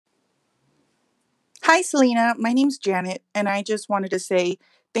Hi, Selena. My name's Janet, and I just wanted to say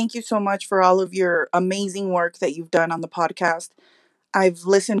thank you so much for all of your amazing work that you've done on the podcast. I've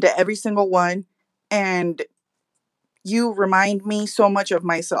listened to every single one, and you remind me so much of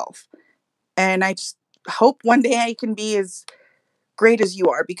myself. And I just hope one day I can be as great as you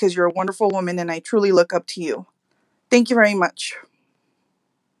are because you're a wonderful woman and I truly look up to you. Thank you very much.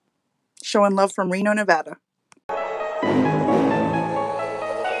 Showing love from Reno, Nevada.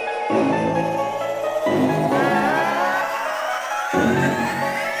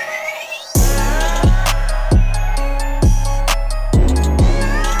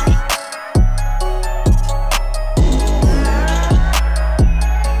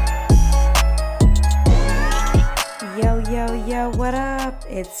 Yo, yo, yo, what up?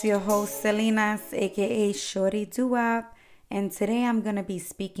 It's your host Selenas, aka Shorty Duap, and today I'm going to be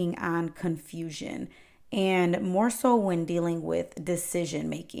speaking on confusion and more so when dealing with decision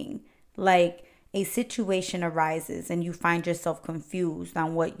making. Like a situation arises and you find yourself confused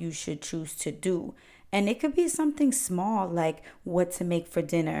on what you should choose to do. And it could be something small like what to make for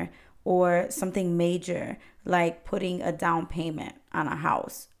dinner, or something major like putting a down payment on a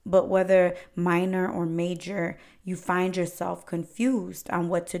house. But whether minor or major, you find yourself confused on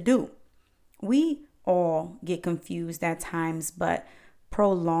what to do. We all get confused at times, but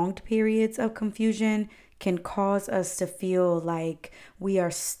prolonged periods of confusion can cause us to feel like we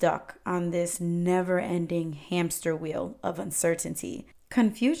are stuck on this never ending hamster wheel of uncertainty.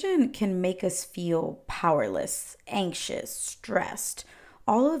 Confusion can make us feel powerless, anxious, stressed.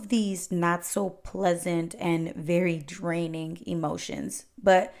 All of these not so pleasant and very draining emotions.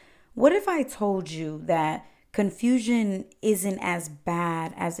 But what if I told you that confusion isn't as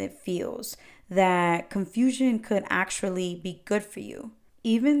bad as it feels? That confusion could actually be good for you?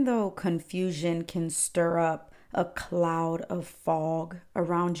 Even though confusion can stir up a cloud of fog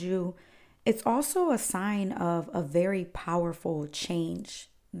around you, it's also a sign of a very powerful change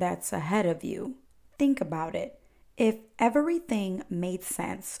that's ahead of you. Think about it. If everything made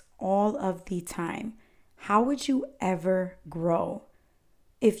sense all of the time, how would you ever grow?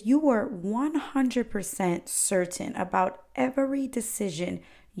 If you were 100% certain about every decision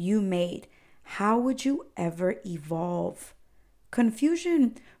you made, how would you ever evolve?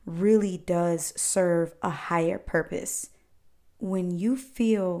 Confusion really does serve a higher purpose. When you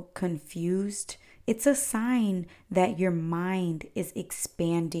feel confused, it's a sign that your mind is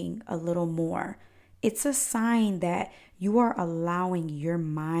expanding a little more. It's a sign that you are allowing your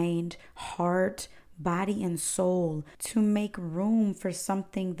mind, heart, body, and soul to make room for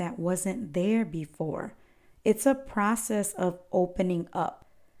something that wasn't there before. It's a process of opening up.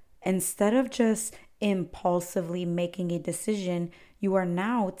 Instead of just impulsively making a decision, you are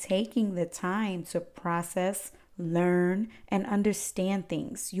now taking the time to process, learn, and understand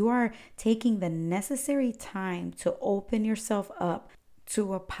things. You are taking the necessary time to open yourself up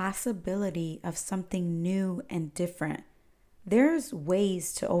to a possibility of something new and different. There's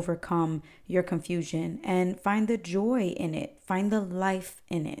ways to overcome your confusion and find the joy in it, find the life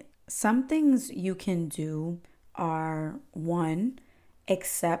in it. Some things you can do are one,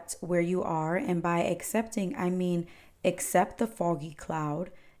 accept where you are. And by accepting, I mean accept the foggy cloud,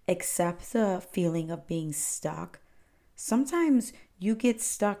 accept the feeling of being stuck. Sometimes you get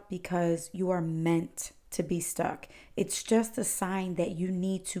stuck because you are meant to be stuck. It's just a sign that you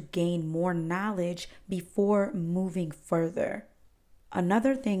need to gain more knowledge before moving further.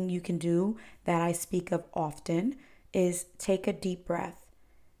 Another thing you can do that I speak of often is take a deep breath.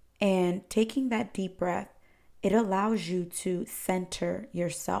 And taking that deep breath, it allows you to center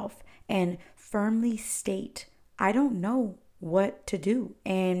yourself and firmly state, I don't know what to do.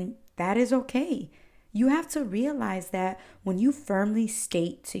 And that is okay. You have to realize that when you firmly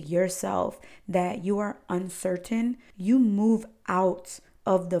state to yourself that you are uncertain, you move out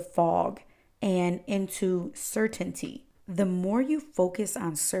of the fog and into certainty. The more you focus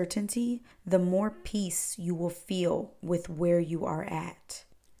on certainty, the more peace you will feel with where you are at.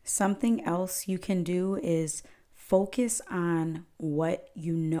 Something else you can do is focus on what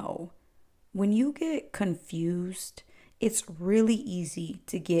you know. When you get confused, it's really easy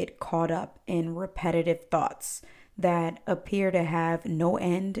to get caught up in repetitive thoughts that appear to have no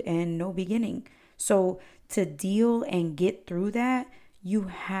end and no beginning. So, to deal and get through that, you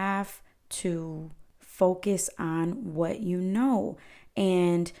have to focus on what you know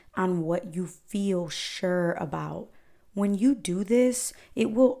and on what you feel sure about. When you do this,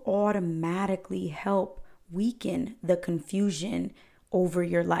 it will automatically help weaken the confusion over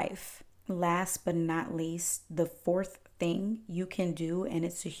your life. Last but not least, the fourth thing you can do, and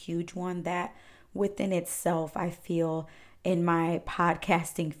it's a huge one that within itself I feel in my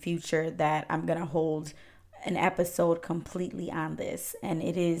podcasting future that I'm going to hold an episode completely on this, and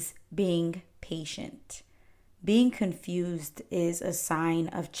it is being patient. Being confused is a sign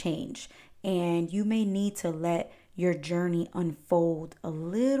of change, and you may need to let your journey unfold a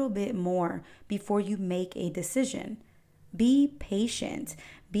little bit more before you make a decision. Be patient.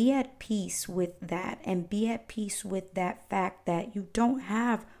 Be at peace with that, and be at peace with that fact that you don't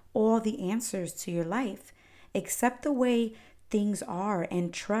have all the answers to your life. Accept the way things are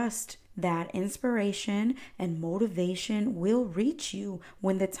and trust that inspiration and motivation will reach you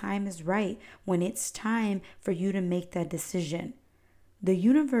when the time is right, when it's time for you to make that decision. The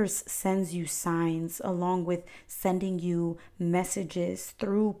universe sends you signs along with sending you messages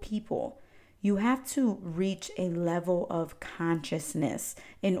through people. You have to reach a level of consciousness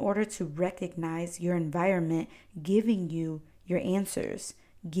in order to recognize your environment giving you your answers,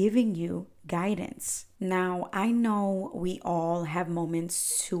 giving you guidance. Now, I know we all have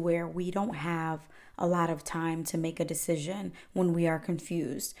moments to where we don't have a lot of time to make a decision when we are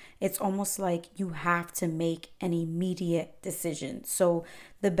confused. It's almost like you have to make an immediate decision. So,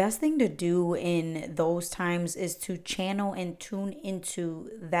 the best thing to do in those times is to channel and tune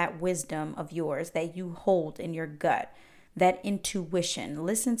into that wisdom of yours that you hold in your gut, that intuition.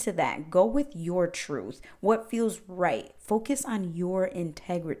 Listen to that. Go with your truth, what feels right. Focus on your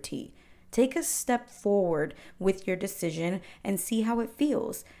integrity. Take a step forward with your decision and see how it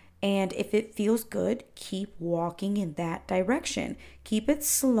feels. And if it feels good, keep walking in that direction. Keep it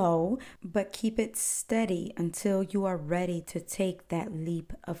slow, but keep it steady until you are ready to take that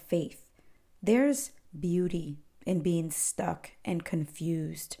leap of faith. There's beauty in being stuck and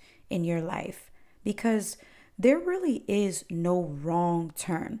confused in your life because there really is no wrong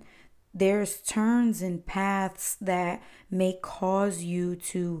turn. There's turns and paths that may cause you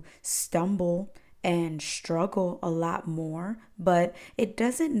to stumble and struggle a lot more, but it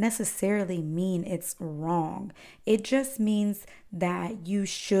doesn't necessarily mean it's wrong. It just means that you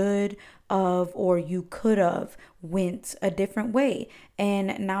should have or you could have went a different way.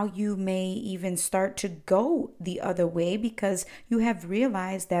 And now you may even start to go the other way because you have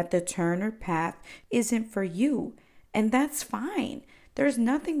realized that the turn or path isn't for you. And that's fine. There's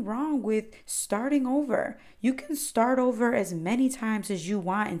nothing wrong with starting over. You can start over as many times as you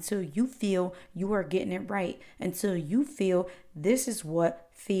want until you feel you are getting it right, until you feel this is what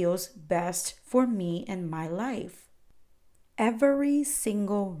feels best for me and my life. Every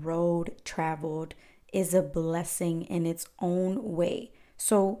single road traveled is a blessing in its own way.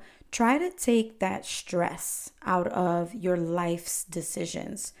 So try to take that stress out of your life's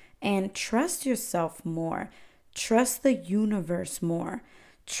decisions and trust yourself more. Trust the universe more.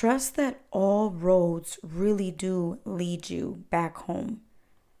 Trust that all roads really do lead you back home.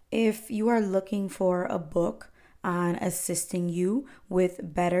 If you are looking for a book on assisting you with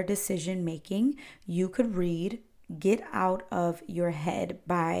better decision making, you could read Get Out of Your Head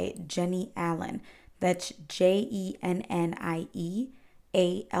by Jennie Allen. That's JennieAllen.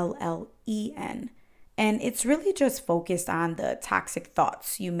 And it's really just focused on the toxic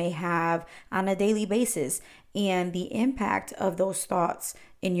thoughts you may have on a daily basis and the impact of those thoughts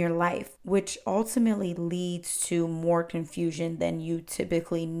in your life, which ultimately leads to more confusion than you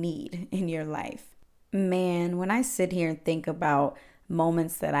typically need in your life. Man, when I sit here and think about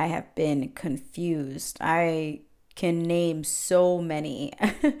moments that I have been confused, I can name so many.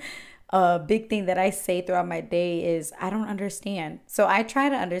 A big thing that I say throughout my day is I don't understand. So I try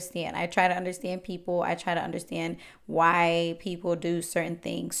to understand. I try to understand people. I try to understand why people do certain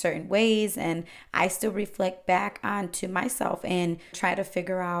things certain ways. And I still reflect back onto myself and try to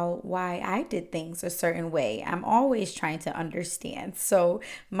figure out why I did things a certain way. I'm always trying to understand. So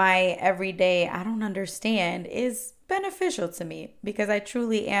my everyday I don't understand is beneficial to me because I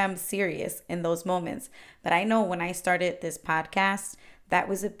truly am serious in those moments. But I know when I started this podcast, that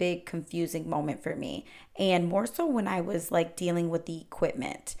was a big confusing moment for me. And more so when I was like dealing with the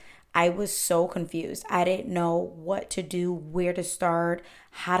equipment. I was so confused. I didn't know what to do, where to start,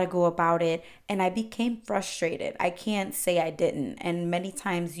 how to go about it. And I became frustrated. I can't say I didn't. And many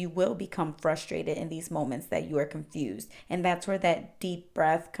times you will become frustrated in these moments that you are confused. And that's where that deep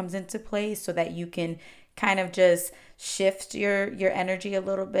breath comes into play so that you can kind of just shift your energy a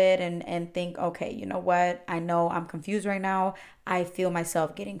little bit and think, okay, you know what? I know I'm confused right now. I feel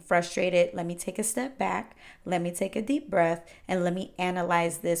myself getting frustrated. Let me take a step back. Let me take a deep breath and let me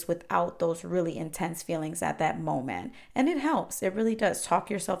analyze this without those really intense feelings at that moment. And it helps. It really does. Talk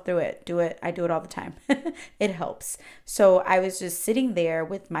yourself through it. Do it. I do it all the time. It helps. So I was just sitting there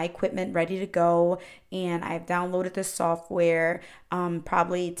with my equipment ready to go and I've downloaded the software.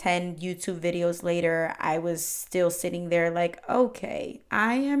 Probably 10 YouTube videos later, I was still sitting sitting there like, okay,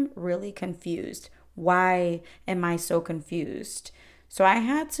 I am really confused. Why am I so confused? So I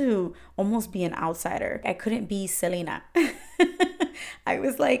had to almost be an outsider. I couldn't be Selena. I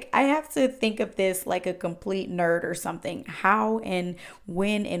was like, I have to think of this like a complete nerd or something. How and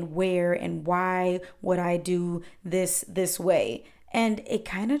when and where and why would I do this way? And it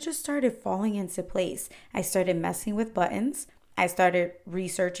kind of just started falling into place. I started messing with buttons. I started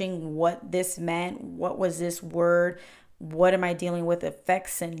researching what this meant. What was this word? What am I dealing with?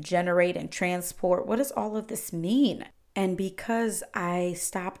 Effects and generate and transport. What does all of this mean? And because I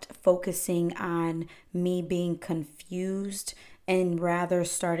stopped focusing on me being confused and rather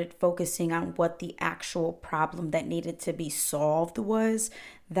started focusing on what the actual problem that needed to be solved was,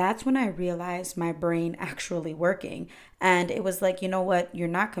 that's when I realized my brain actually working. And it was like, you know what? You're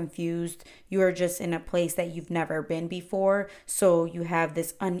not confused. You are just in a place that you've never been before. So you have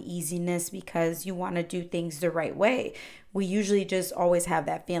this uneasiness because you want to do things the right way. We usually just always have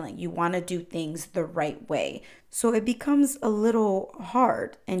that feeling. You want to do things the right way. So it becomes a little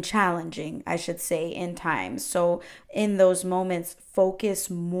hard and challenging, I should say, in times. So in those moments, focus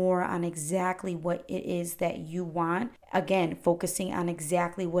more on exactly what it is that you want. Again, focusing on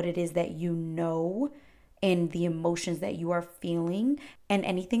exactly what it is that you know and the emotions that you are feeling, and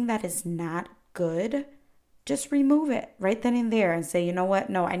anything that is not good, just remove it right then and there and say, you know what?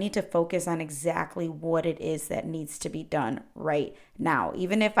 No, I need to focus on exactly what it is that needs to be done right now.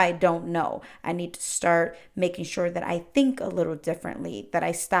 Even if I don't know, I need to start making sure that I think a little differently, that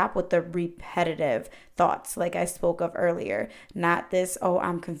I stop with the repetitive thoughts like I spoke of earlier. Not this, oh,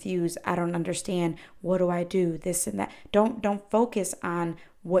 I'm confused. I don't understand. What do I do? This and that. Don't focus on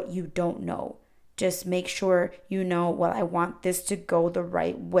what you don't know. Just make sure you know, well, I want this to go the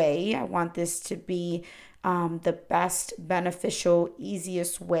right way. I want this to be the best, beneficial,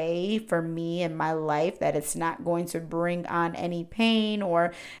 easiest way for me in my life, that it's not going to bring on any pain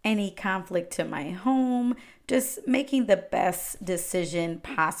or any conflict to my home. Just making the best decision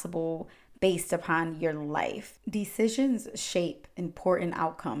possible based upon your life. Decisions shape important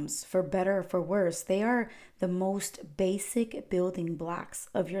outcomes, for better or for worse. They are the most basic building blocks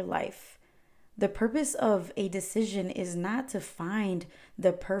of your life. The purpose of a decision is not to find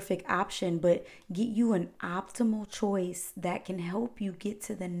the perfect option, but get you an optimal choice that can help you get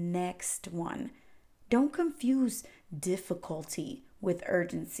to the next one. Don't confuse difficulty with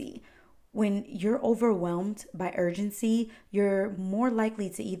urgency. When you're overwhelmed by urgency, you're more likely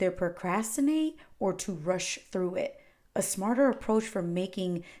to either procrastinate or to rush through it. A smarter approach for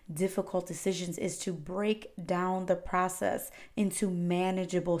making difficult decisions is to break down the process into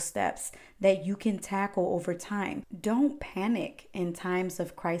manageable steps that you can tackle over time. Don't panic in times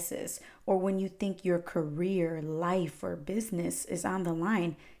of crisis or when you think your career, life, or business is on the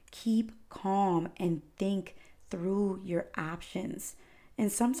line. Keep calm and think through your options.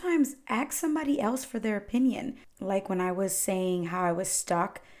 And sometimes ask somebody else for their opinion. Like when I was saying how I was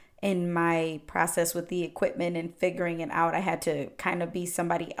stuck in my process with the equipment and figuring it out, I had to kind of be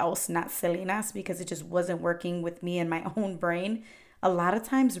somebody else, not Selena's, because it just wasn't working with me and my own brain. A lot of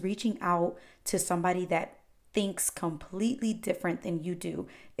times reaching out to somebody that thinks completely different than you do,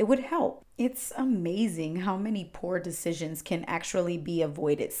 it would help. It's amazing how many poor decisions can actually be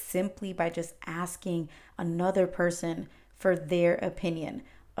avoided simply by just asking another person for their opinion.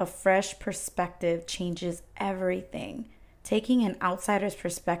 A fresh perspective changes everything. Taking an outsider's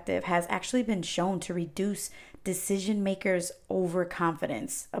perspective has actually been shown to reduce decision makers'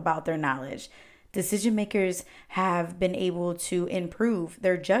 overconfidence about their knowledge. Decision makers have been able to improve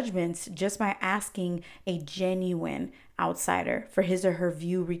their judgments just by asking a genuine outsider for his or her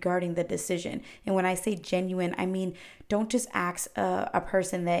view regarding the decision. And when I say genuine, I mean don't just ask a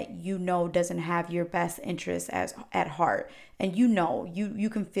person that you know doesn't have your best interests at heart. And you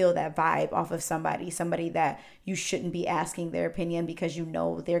can feel that vibe off of somebody that you shouldn't be asking their opinion because you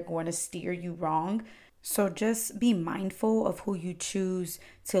know they're going to steer you wrong. So just be mindful of who you choose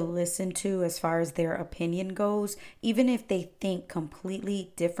to listen to as far as their opinion goes. Even if they think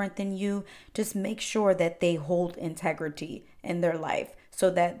completely different than you, just make sure that they hold integrity in their life so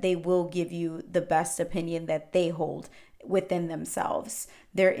that they will give you the best opinion that they hold within themselves.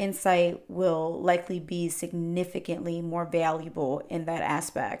 Their insight will likely be significantly more valuable in that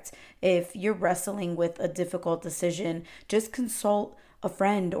aspect. If you're wrestling with a difficult decision, just consult a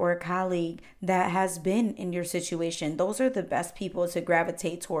friend or a colleague that has been in your situation. Those are the best people to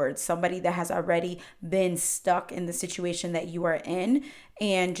gravitate towards. Somebody that has already been stuck in the situation that you are in,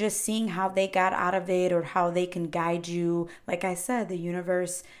 and just seeing how they got out of it or how they can guide you. Like I said, the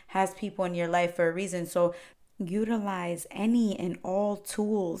universe has people in your life for a reason. So utilize any and all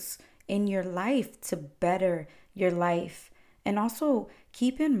tools in your life to better your life. And also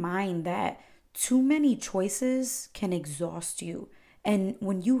keep in mind that too many choices can exhaust you. And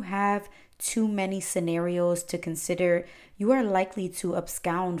when you have too many scenarios to consider, you are likely to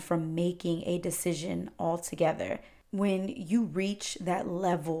abscond from making a decision altogether. When you reach that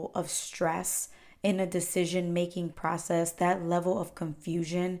level of stress in a decision making process, that level of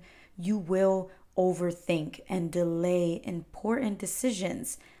confusion, you will overthink and delay important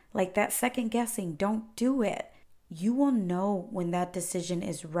decisions. Like that second guessing, don't do it. You will know when that decision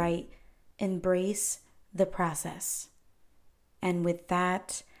is right. Embrace the process. And with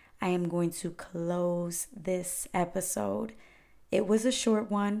that, I am going to close this episode. It was a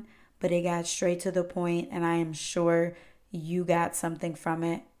short one, but it got straight to the point, and I am sure you got something from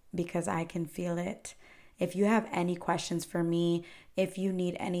it because I can feel it. If you have any questions for me, if you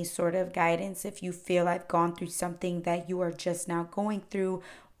need any sort of guidance, if you feel I've gone through something that you are just now going through,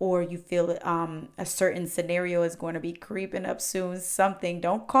 or you feel a certain scenario is going to be creeping up soon, something,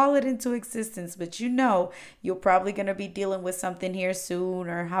 don't call it into existence, but you know you're probably going to be dealing with something here soon,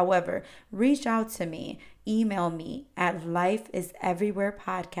 or however, reach out to me. Email me at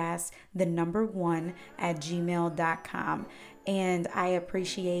lifeiseverywherepodcast1@gmail.com. And I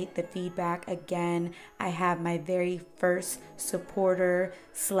appreciate the feedback. Again, I have my very first supporter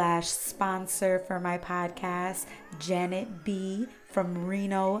 / sponsor for my podcast, Janet B. from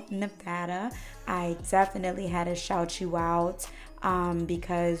Reno, Nevada. I definitely had to shout you out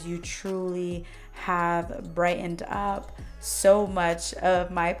because you truly have brightened up so much of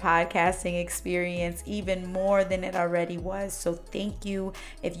my podcasting experience, even more than it already was. So thank you.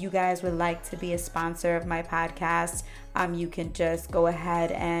 If you guys would like to be a sponsor of my podcast, you can just go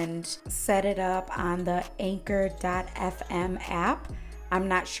ahead and set it up on the Anchor.fm app. I'm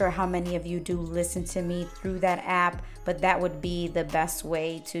not sure how many of you do listen to me through that app, but that would be the best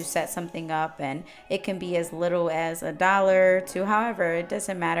way to set something up. And it can be as little as $1 to however, it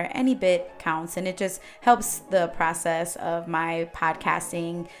doesn't matter. Any bit counts, and it just helps the process of my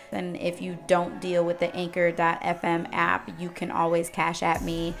podcasting. And if you don't deal with the Anchor.fm app, you can always Cash App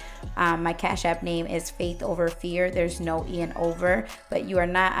me. My Cash App name is Faith Over Fear. There's no E and over, but you are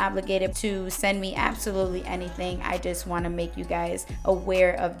not obligated to send me absolutely anything. I just want to make you guys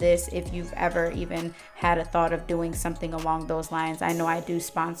aware of this if you've ever even had a thought of doing something along those lines. I know I do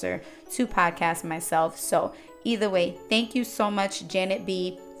sponsor 2 podcasts myself. So either way, thank you so much, Janet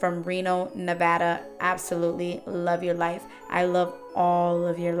B. from Reno, Nevada. Absolutely love your life. I love all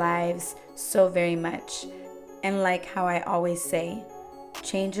of your lives so very much. And like how I always say,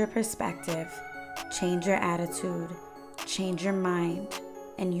 change your perspective, change your attitude, change your mind,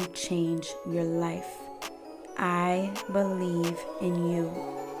 and you change your life. I believe in you,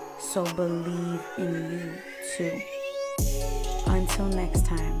 so believe in you too. Until next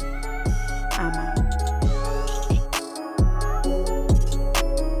time.